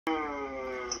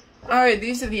Alright,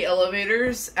 these are the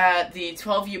elevators at the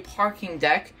 12U parking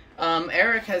deck.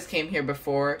 Eric has came here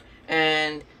before,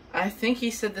 and I think he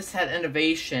said this had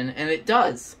innovation, and it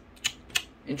does.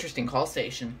 Interesting call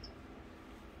station.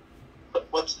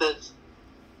 What's this?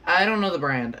 I don't know the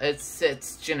brand.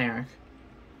 It's generic.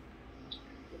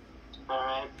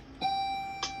 Alright.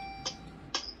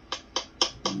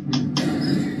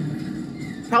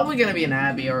 Probably gonna be an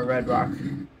Abbey or a Red Rock.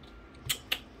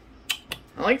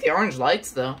 I like the orange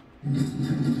lights, though.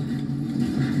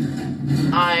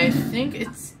 I think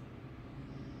it's...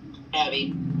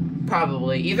 Abbey.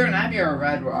 Probably. Either an Abbey or a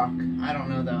Red Rock. I don't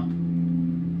know, though.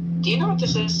 Do you know what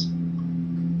this is?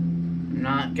 I'm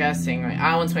not guessing. Right.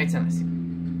 Islands Way, Tennessee.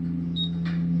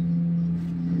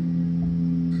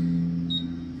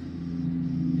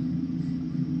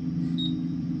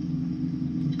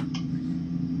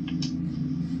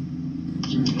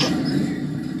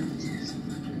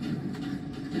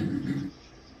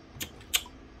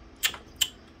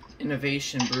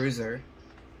 Innovation Bruiser.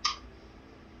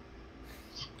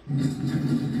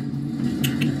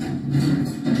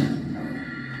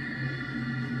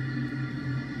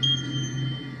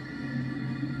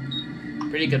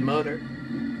 Pretty good motor.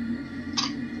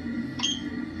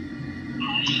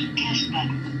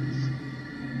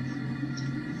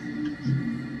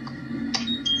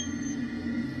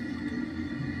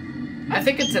 I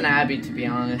think it's an Abbey, to be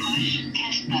honest.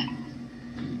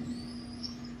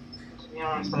 To be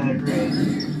honest, I agree.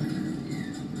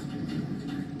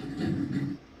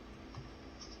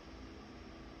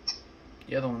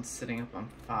 The other one's sitting up on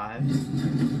 5.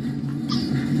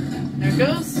 There it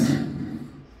goes.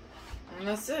 And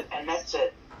that's it. And that's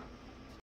it.